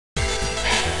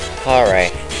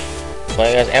Alright.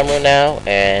 Playing as Emerl now,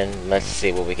 and let's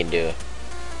see what we can do.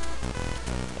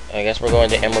 I guess we're going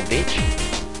to Emerl Beach.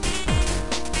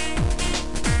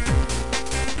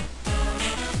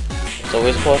 So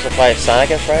we're supposed to fight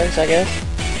Sonic and friends, I guess?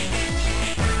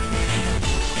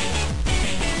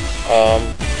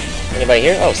 Anybody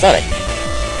here? Oh, Sonic.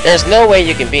 There's no way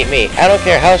you can beat me. I don't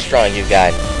care how strong you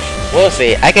got. We'll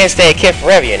see. I can't stay a kid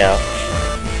forever, you know.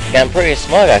 I'm pretty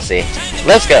smug, I see.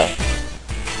 Let's go.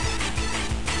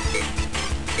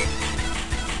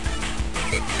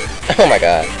 Oh my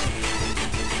god.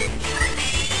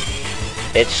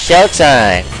 It's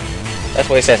showtime! That's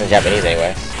what it says in Japanese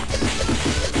anyway.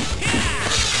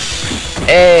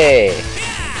 Hey!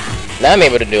 Now I'm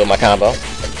able to do my combo.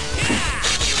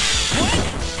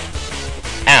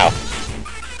 Ow.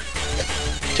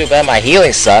 Too bad my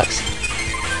healing sucks.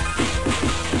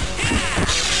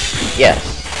 Yes.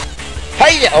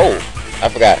 Hiya! Oh! I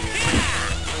forgot.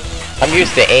 I'm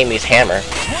used to Amy's hammer.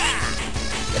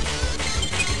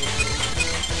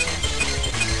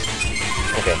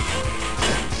 Okay.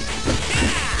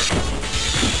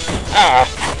 Ah!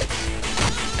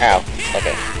 Ow.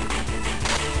 Okay.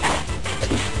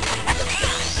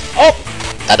 Oh!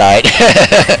 I died.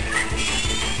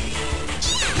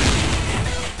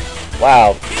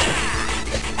 Wow.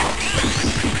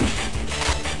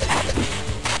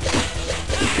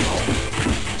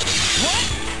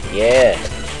 Yeah.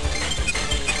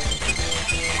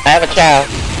 I have a child.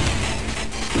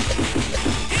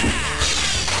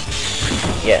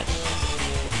 Yeah.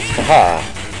 Haha.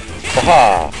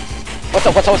 Haha. What's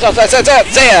up?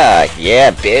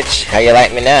 Yeah, bitch. How you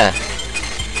like me now?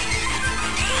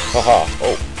 Haha.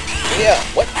 Oh. Yeah.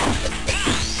 What?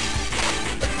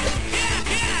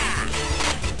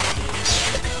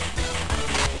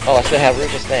 Oh, I still have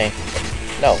Rouge's thing.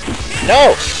 No.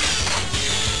 No!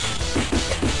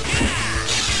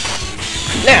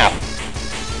 Now!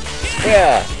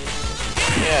 Yeah!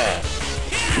 Yeah!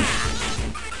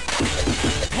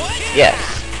 Yes!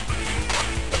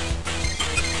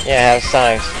 Yeah, I have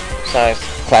Sonic's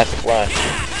classic run.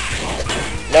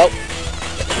 Nope!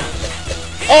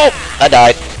 Oh! I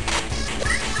died.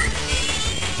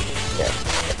 Yeah.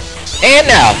 And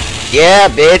now! Yeah,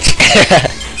 bitch!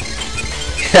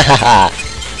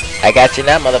 I got you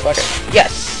now, motherfucker.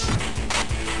 Yes!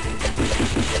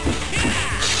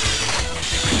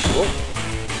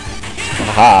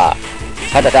 Haha!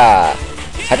 Ha-da-da!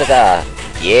 Ha-da-da!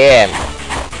 Yeah!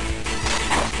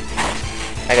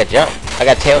 I got jump. I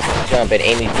got Tails' jump and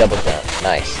Amy's double jump.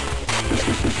 Nice.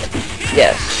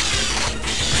 Yes!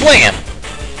 Slam!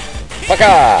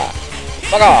 Fucka!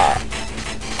 Fucka!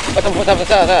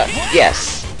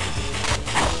 Yes!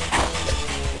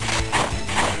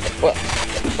 What?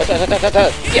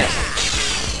 Yes!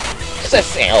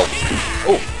 Sessel!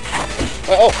 Oh!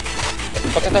 Oh!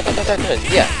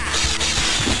 Yeah!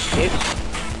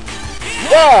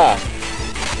 Ah!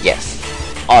 Yes!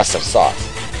 Awesome sauce!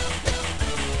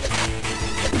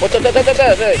 What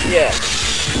yeah!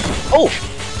 Oh!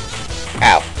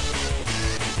 Ow!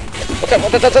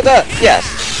 Yes!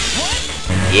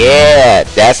 Yeah!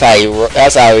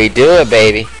 That's how we do it,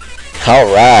 baby!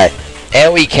 Alright!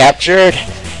 And we captured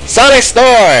Sonic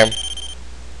Storm!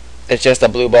 It's just a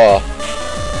blue ball.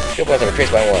 2 points of a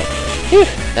trace by 1. Whew,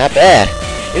 not bad.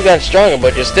 You've gotten stronger,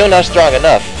 but you're still not strong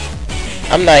enough.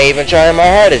 I'm not even trying my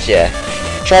hardest yet.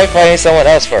 Try fighting someone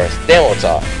else first, then we'll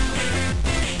talk.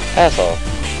 Asshole.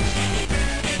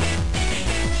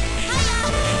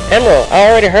 Emerl, I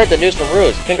already heard the news from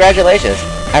Rouge. Congratulations.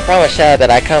 I promised Shadow that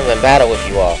I'd come and battle with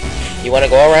you all. You wanna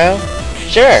go around?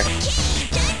 Sure.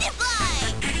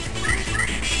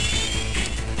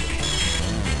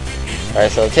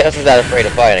 Alright, so Tails is not afraid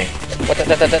of fighting. What the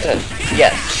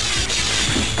yes.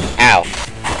 Ow.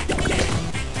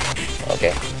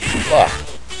 Okay. Whoa.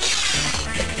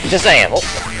 Just saying. Oh.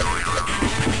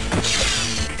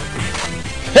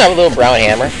 I have a little brown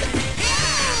hammer.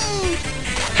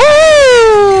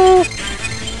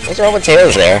 What's wrong with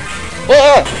Tails there?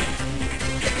 Whoa!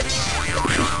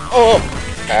 Oh!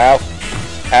 Ow.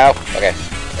 Ow. Okay.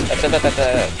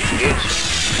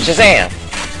 Shazam!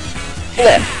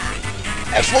 Flip!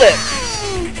 And flip!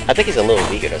 I think he's a little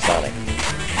weaker than Sonic.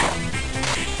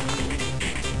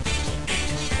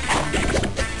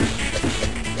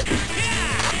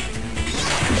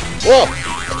 Whoa!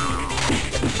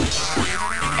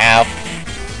 Ow.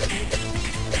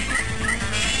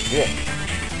 Yeah.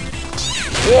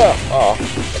 Yeah. Oh.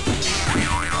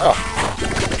 Oh.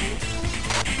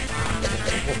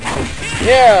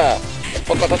 Yeah.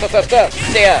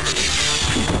 Yeah.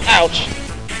 Ouch.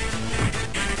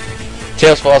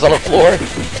 Tails falls on the floor.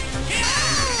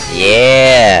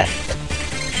 Yeah.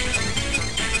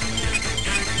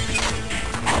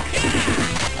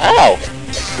 Ow!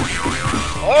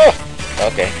 Oh!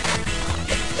 Okay.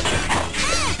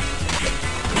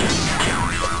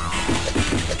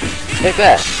 Take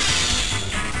that.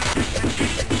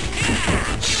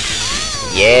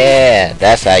 Yeah,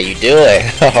 that's how you do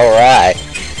it. Alright.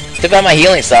 Too bad my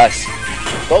healing sucks.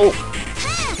 Oh!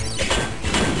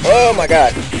 Oh my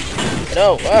god.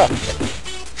 No. Oh.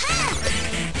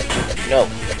 No.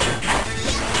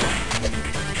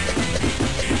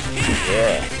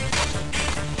 Yeah.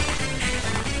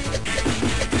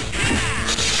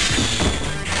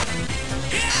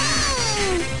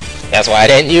 That's why I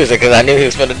didn't use it, because I knew he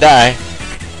was going to die.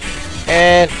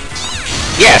 And...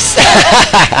 yes!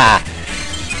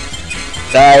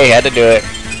 Sorry, had to do it.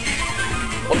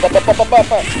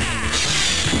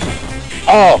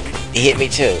 Oh! He hit me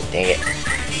too. Dang it.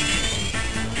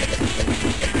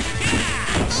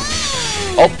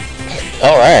 Oh!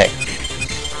 Alright.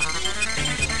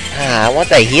 Ah, I want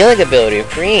that healing ability of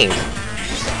Cream.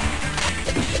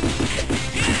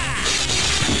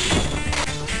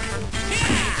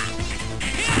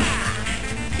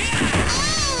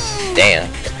 Damn.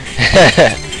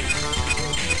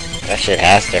 That shit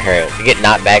has to hurt. You get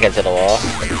knocked back into the wall.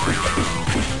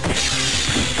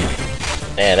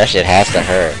 Man, that shit has to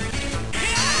hurt.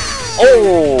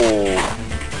 Oh!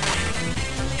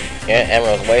 Yeah,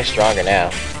 Emerald's way stronger now.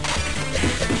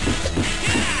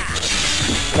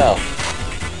 No.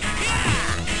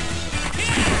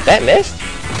 That missed?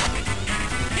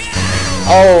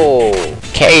 Oh!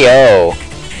 KO!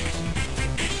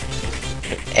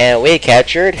 And we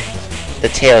captured the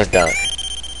Tails Dunk.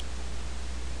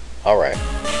 Alright.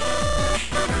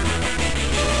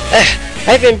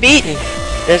 I've been beaten!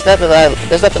 There's nothing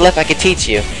left I can teach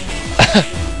you.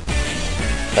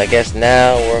 I guess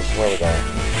now where are we going?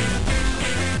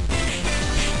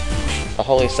 A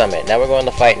Holy Summit. Now we're going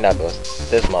to fight Knuckles.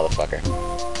 This motherfucker.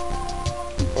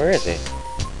 Where is he?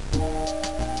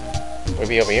 Would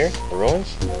he be over here? The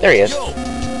ruins? There he is.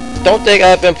 Don't think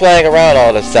I've been playing around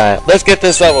all this time. Let's get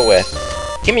this over with.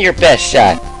 Give me your best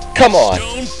shot. Come on.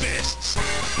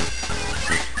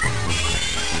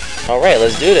 Alright,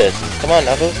 let's do this. Come on,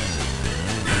 Knuckles.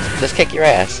 Let's kick your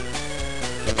ass.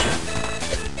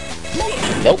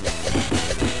 Nope.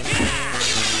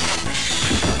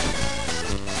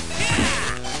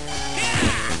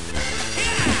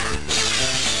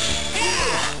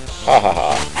 Ha ha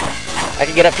ha. I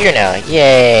can get up here now.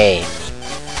 Yay.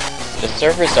 The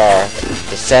surface are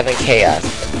the 7 chaos.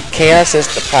 Chaos is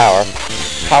the power.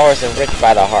 Power is enriched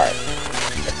by the heart.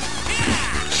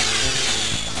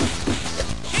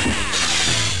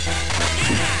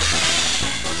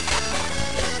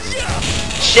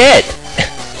 Shit!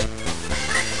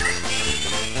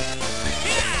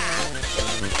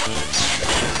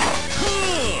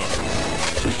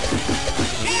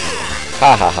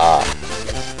 Ha ha ha.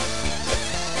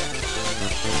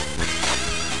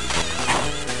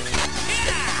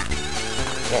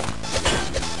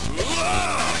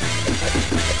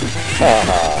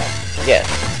 Haha. Yes.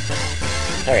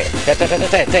 Alright.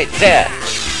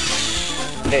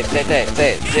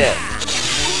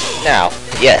 Now,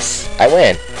 yes, I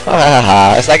win.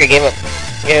 Haha. It's like a game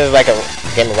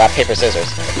of rock paper scissors.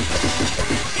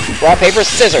 Rock paper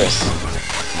scissors.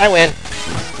 I win.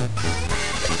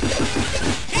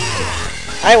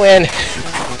 I win.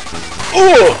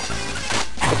 Ooh!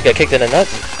 Let's get kicked in the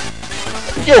nuts.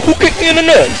 Yo, who kicked me in the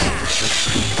nuts?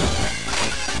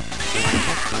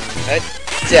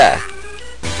 Yeah.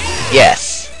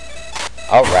 Yes.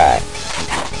 Alright.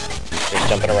 Just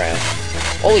jumping around.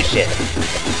 Holy shit.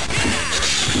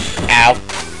 Ow.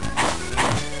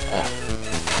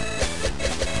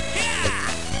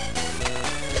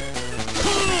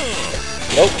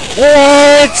 Nope.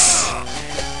 What?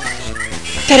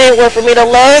 That didn't work for me the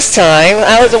last time.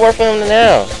 How does it work for him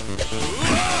now?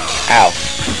 Ow.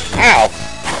 Ow.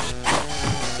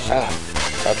 Oh.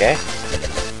 Okay.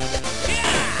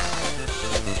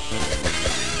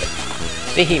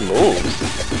 See, he moves.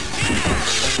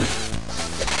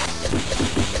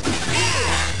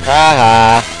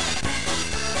 Haha.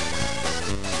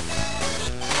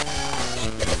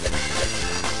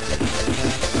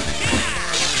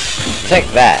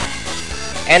 Take that.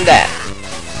 And that.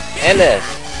 And this.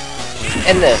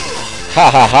 And this. Ha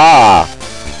ha ha.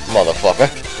 Motherfucker.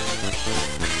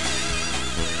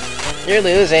 You're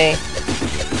losing.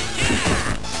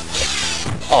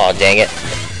 Oh, dang it.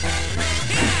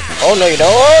 Oh, no, you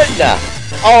don't. Nah.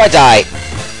 Oh, I died.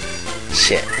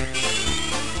 Shit.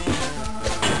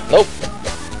 Nope.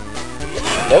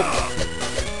 Nope.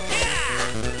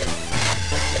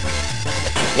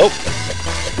 Nope.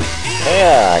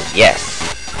 Yeah, yes.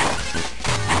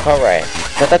 Alright.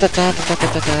 Da da da da da da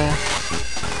da da.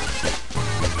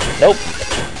 Nope.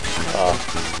 Oh.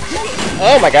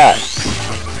 Oh my god.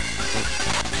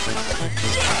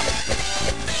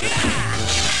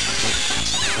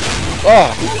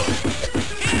 Oh.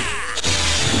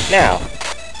 Now.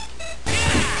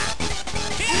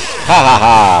 Ha ha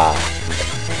ha.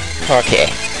 Okay.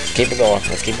 Let's keep it going.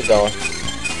 Let's keep it going.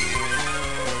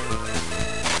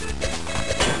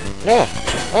 Oh.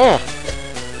 Oh.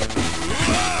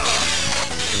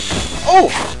 Oh.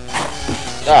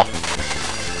 Ah.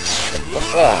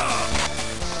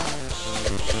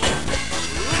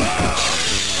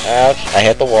 Ouch. I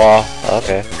hit the wall.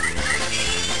 Okay.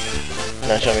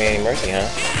 Not showing me any mercy, huh?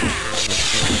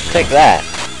 Take that.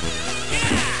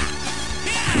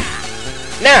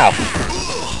 Now!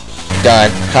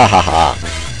 Done. Ha ha ha.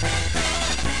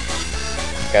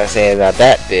 Gotta say about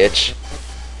that, bitch.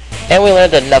 And we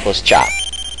learned the Knuckles Chop.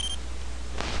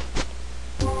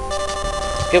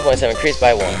 Skill points have increased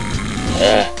by 1.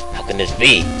 How can this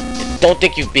be? Don't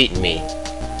think you've beaten me.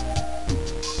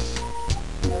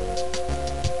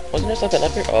 Wasn't there something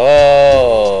up here?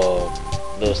 Oh,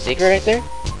 little secret right there?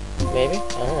 Maybe? I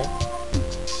don't know.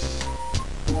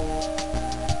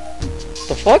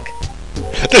 The fuck?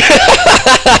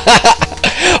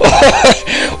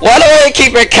 Why do I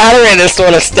keep encountering this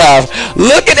sort of stuff?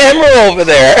 Look at Emerl over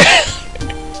there.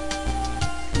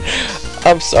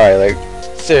 I'm sorry, like,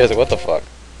 seriously, what the fuck?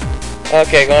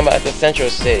 Okay, going back to Central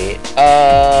City.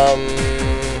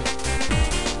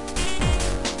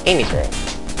 Amy's room.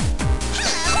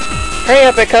 Hurry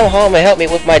up and come home and help me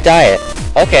with my diet.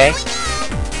 Okay.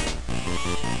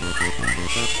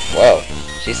 Whoa,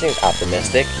 she seems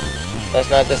optimistic. Let's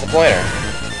not disappoint her.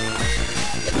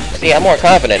 See, I'm more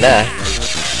confident now.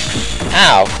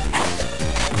 Ow!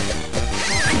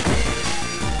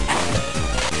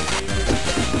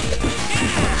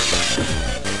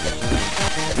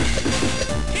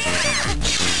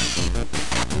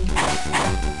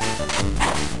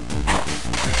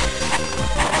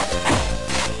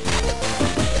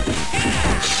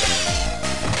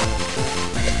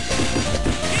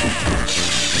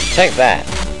 Check that.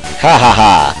 Ha ha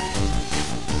ha.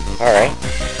 Alright.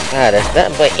 God, there's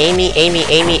nothing but Amy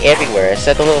everywhere,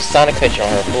 except the little Sonic picture on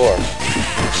her floor.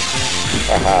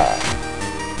 Haha.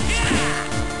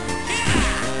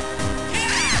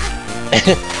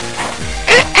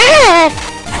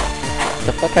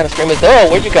 The fuck kind of scream is that? Oh,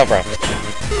 where'd you come from?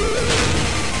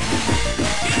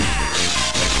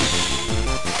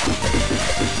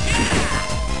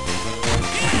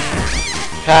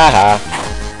 Haha.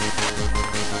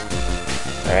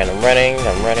 Alright, I'm running.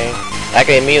 I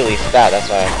can immediately stop, that's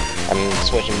why I'm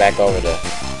switching back over to...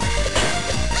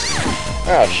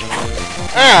 Ouch.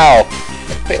 Ow!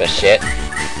 Piece of shit.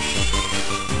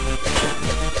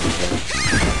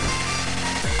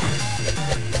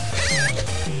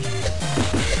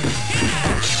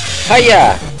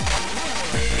 Hiya!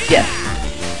 Yes.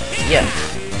 Yes.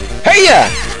 Hiya!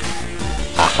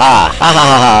 Haha! Ha ha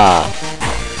ha ha!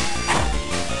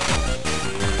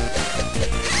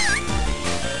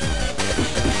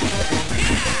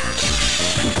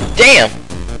 Damn!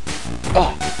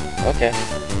 Oh, okay.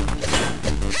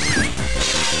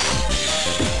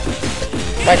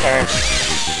 My turn.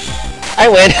 I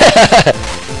win!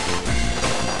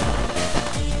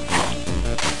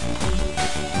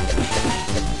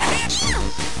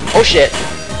 Oh shit!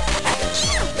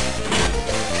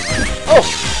 Oh!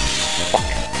 Fuck.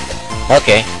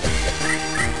 Okay.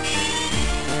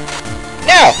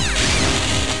 Now!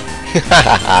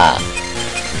 Hahaha!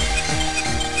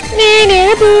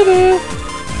 Nee, boo boo.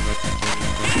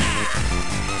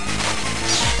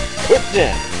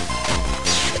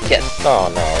 Yes. Oh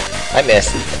no. I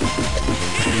missed.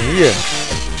 Yeah.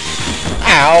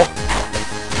 Ow.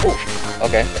 Ooh.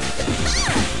 Okay.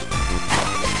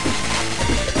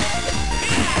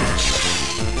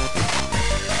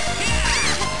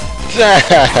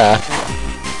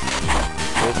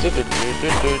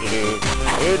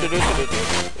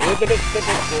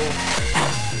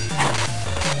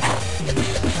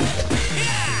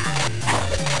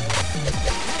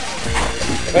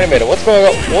 Wait a minute, what's going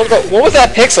on? What was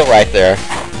that pixel right there?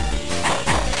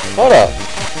 Hold up.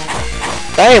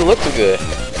 That ain't look too good.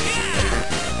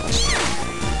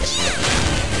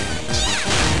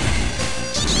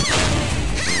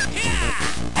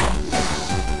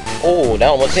 Oh, that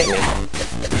almost hit me.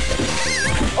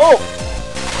 Oh!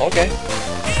 Okay.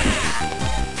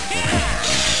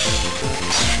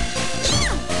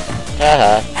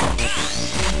 Haha.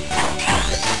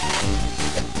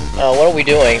 What are we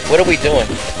doing? What are we doing?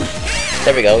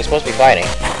 There we go, we're supposed to be fighting.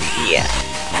 Yeah.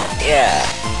 Yeah.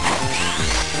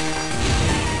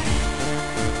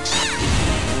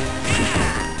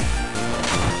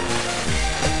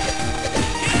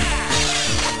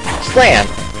 Slam!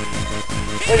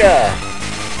 Look at.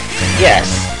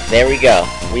 Yes, there we go.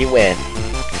 We win.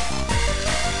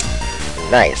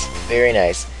 Nice, very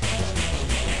nice.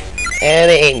 And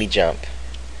they ate me jump.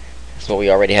 That's what we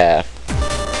already have.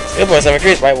 Skill points have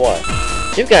increased by 1.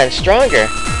 You've gotten stronger.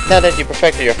 Now that you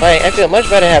perfected your fighting, I feel much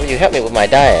better having you help me with my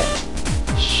diet.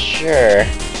 Sure.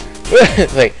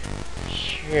 Like,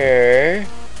 sure.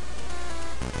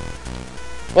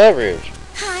 What, Rouge?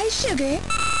 Hi, Sugar.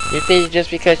 You think just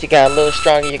because you got a little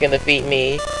stronger you can defeat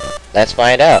me? Let's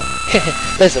find out.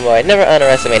 Listen, boy, never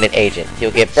underestimate an agent.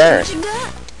 You'll get burned.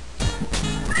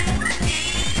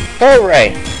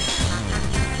 Alright.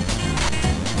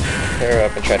 Hurry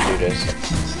up and try to do this.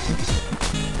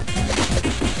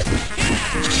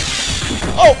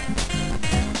 Oh!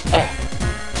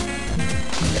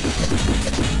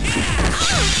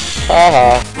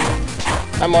 Haha.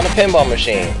 I'm on a pinball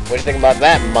machine. What do you think about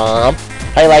that, Mom?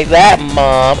 How you like that,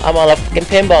 Mom? I'm on a fucking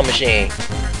pinball machine.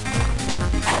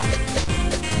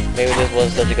 Maybe this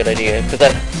wasn't such a good idea.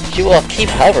 Because she will keep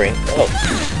hovering. Oh.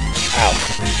 Ow.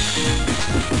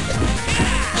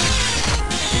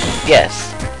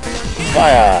 Yes.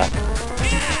 Fire.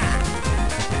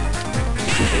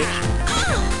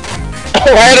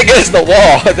 Oh, right against the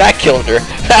wall. That killed her.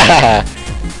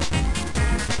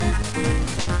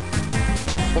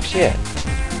 Where's she at?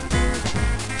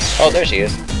 Oh, there she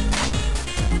is.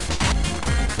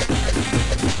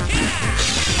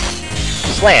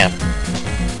 Slam.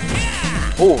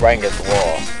 Ooh, right against the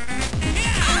wall.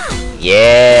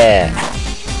 Yeah.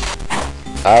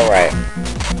 Alright.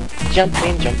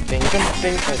 Jumping, jumping,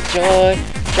 jumping for joy.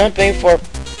 Jumping for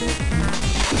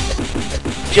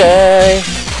joy.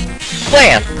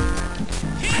 Slam!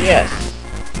 Yes.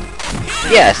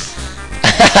 Yes.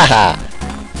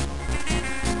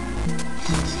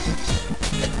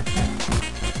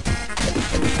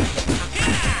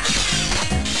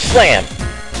 Slam!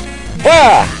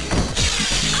 Wah!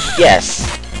 Yes.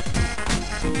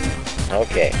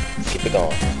 Okay. Let's keep it going.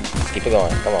 Let's keep it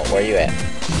going. Come on, where you at?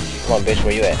 Come on, bitch,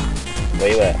 where you at? Where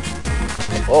you at?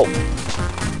 Whoa.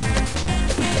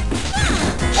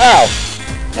 Ow!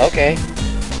 Okay.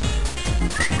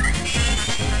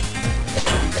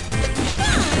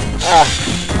 Ah!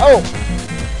 Oh!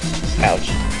 Ouch.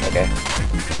 Okay.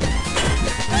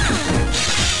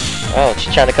 Oh,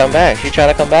 she's trying to come back. She's trying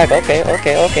to come back. Okay,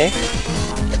 okay, okay.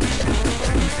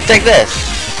 Take this!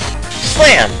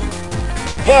 Slam!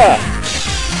 Bah!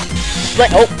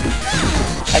 Slam! Oh!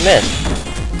 I missed.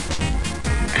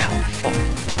 Ow, fuck.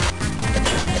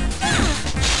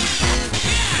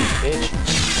 Bitch.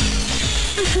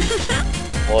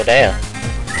 Well, damn.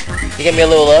 You gave me a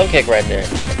little love kick right there.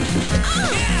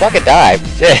 Fucking dive.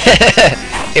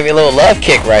 Give me a little love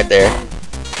kick right there.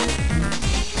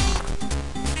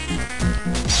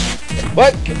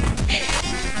 What?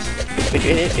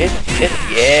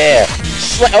 Yeah.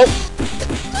 Oh.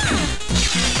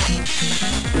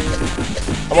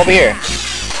 I'm over here.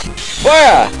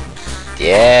 Where?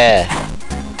 Yeah.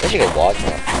 Wish you could walk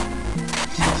now.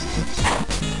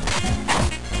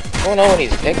 What's going on with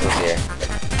these pixels here?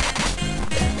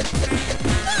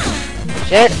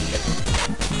 Shit.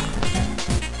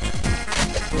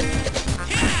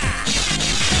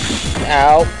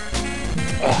 Ow.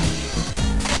 Ugh.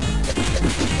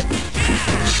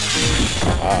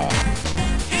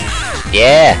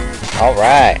 Yeah.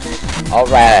 Alright.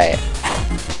 Alright.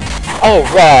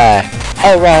 Alright.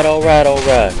 Alright, alright,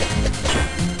 alright.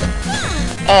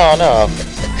 Oh no.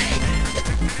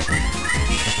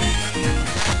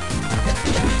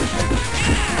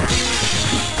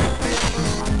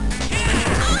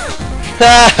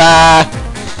 Haha.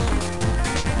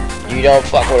 You don't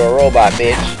fuck with a robot,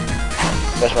 bitch.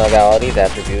 Especially when I got all these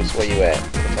attributes. Where you at?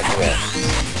 Where the fuck you at?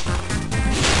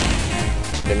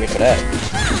 Get me for that.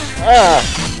 Ah!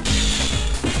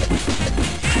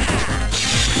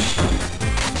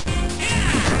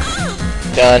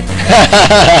 Done.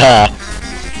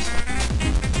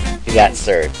 You got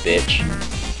served, bitch.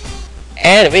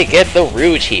 And we get the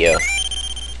Rouge here.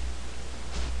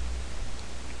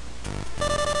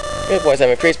 Your points have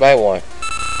increased by 1.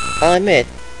 I'll admit,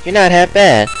 you're not half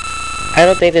bad. I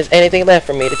don't think there's anything left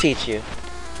for me to teach you.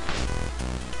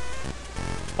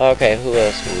 Okay, who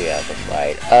else do we have to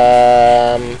fight?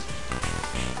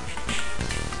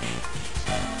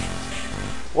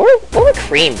 Where would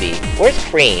Cream be? Where's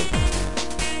Cream?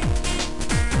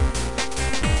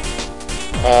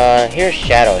 Here's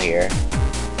Shadow here.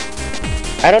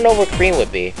 I don't know where Cream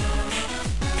would be.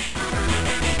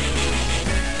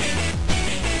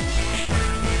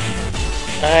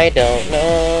 I don't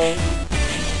know.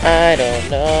 I don't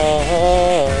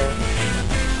know.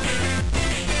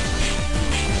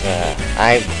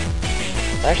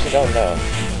 I actually don't know.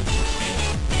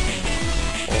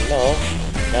 Well, no,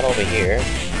 not over here.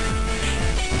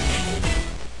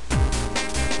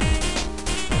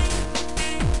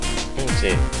 Let's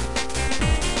see.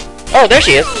 Oh, there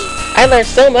she is! I learned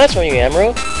so much from you,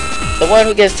 Emerl. The one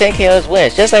who gets 10 KOs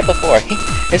wins, just like before.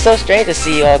 It's so strange to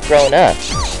see you all grown up.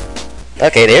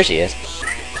 Okay, there she is.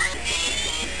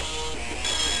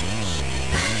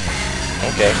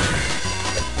 Okay.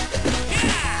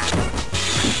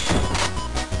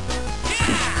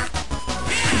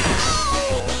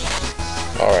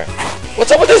 Alright.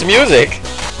 What's up with this music?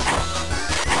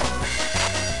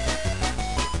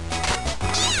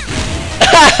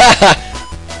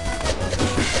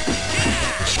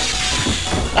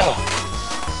 Oh.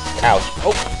 Ouch.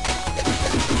 Oh.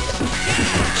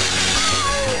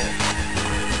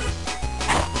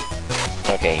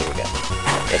 Okay, here we go.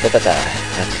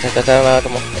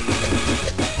 Come on.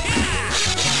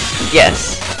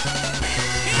 Yes.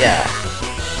 Yeah.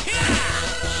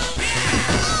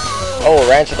 Oh,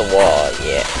 ran to the wall.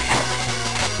 Yeah.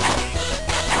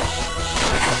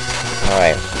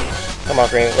 Alright. Come on,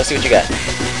 Green. Let's see what you got.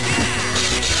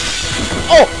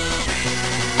 Oh!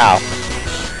 Ow.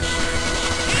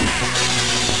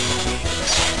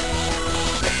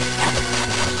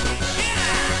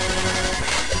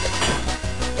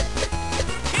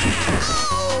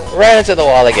 Ran into the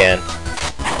wall again.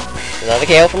 Another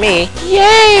KO for me.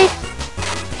 Yay!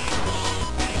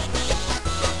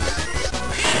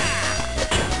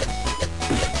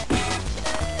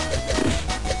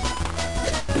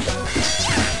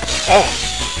 Oh,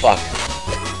 fuck.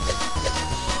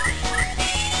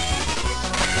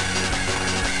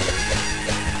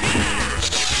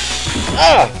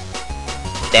 Ah!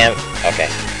 Damn. Okay.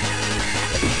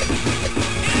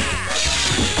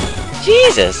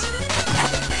 Jesus!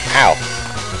 Ow.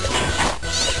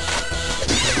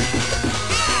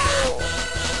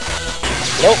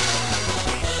 Nope.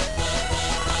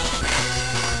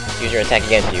 Use your attack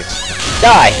against you.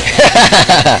 Die!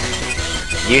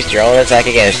 Used your own attack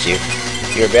against you.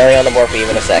 You were barely on the board for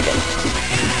even a second.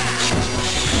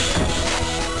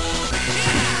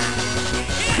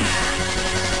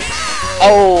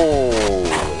 Oh,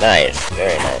 nice.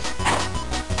 Very nice.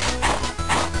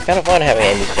 It's kind of fun having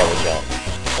Amy's double jump.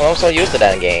 Well, I'm so used to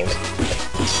that in games.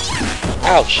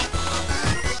 Ouch.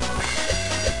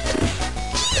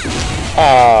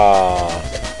 Ah.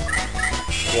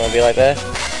 You wanna be like that?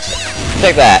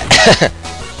 Take that.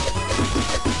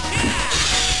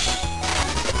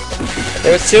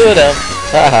 There was two of them.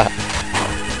 Haha.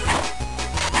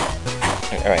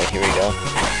 Alright, here we go.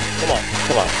 Come on,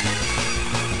 come on.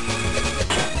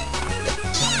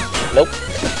 Nope.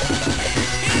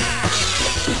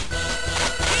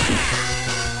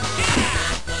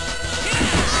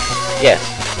 Yes.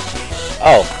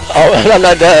 Oh. Oh, I'm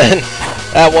not done.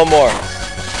 One more.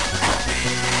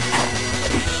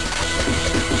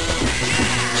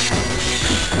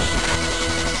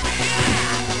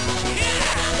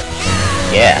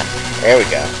 Yeah. There we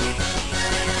go.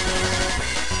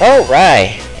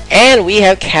 Alright. And we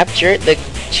have captured the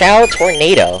Chow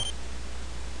Tornado.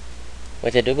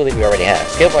 Which I do believe we already have.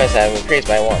 Skill points have increased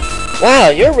by 1. Wow,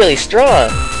 you're really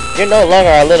strong. You're no longer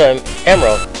our little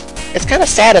Emerl. It's kind of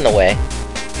sad in a way.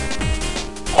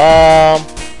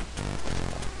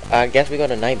 I guess we go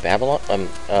to Night Babylon.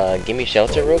 Give me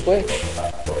shelter real quick.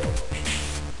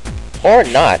 Or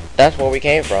not. That's where we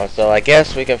came from. So I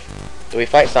guess we can. Do we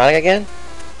fight Sonic again?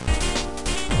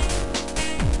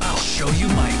 I'll show you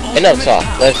my Enough talk.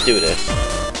 Let's do this.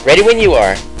 Ready when you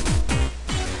are.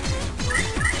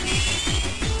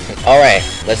 Alright,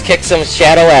 let's kick some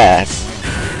shadow ass.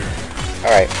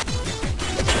 Alright.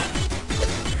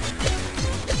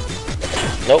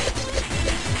 Nope.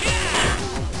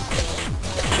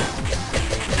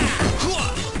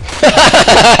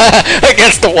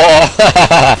 Against the wall.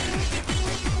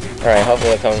 Alright,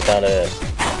 hopefully it comes down to this.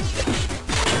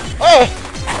 Oh!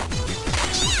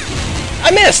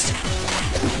 I missed!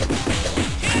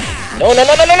 No, no,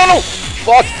 no, no, no, no, no!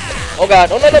 Fuck! Oh god,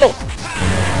 no, no, no, no!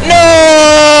 No!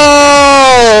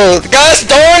 Gosh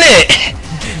darn it!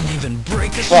 Didn't even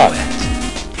break a Fuck. sweat.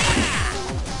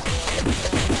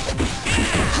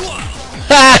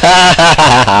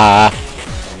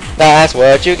 That's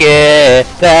what you get.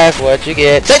 That's what you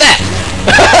get. Take that!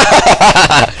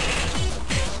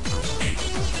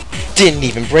 Didn't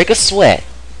even break a sweat.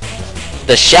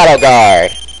 The Shadow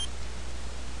Guard.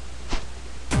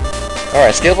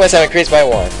 Alright, skill points have increased by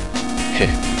 1.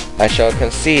 I shall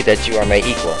concede that you are my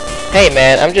equal. Hey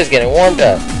man, I'm just getting warmed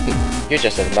up. You're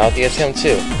just as mouthy as him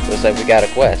too. Looks like we got a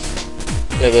quest.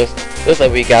 Looks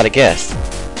like we got a guest.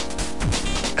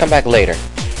 Come back later.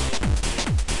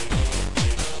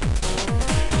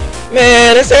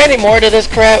 Man, is there any more to this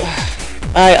crap?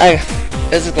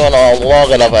 This is going on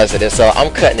long enough as it is, so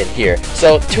I'm cutting it here.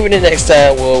 So tune in next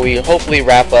time where we hopefully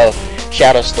wrap up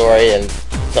Shadow Story and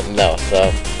something else. So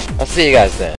I'll see you guys then.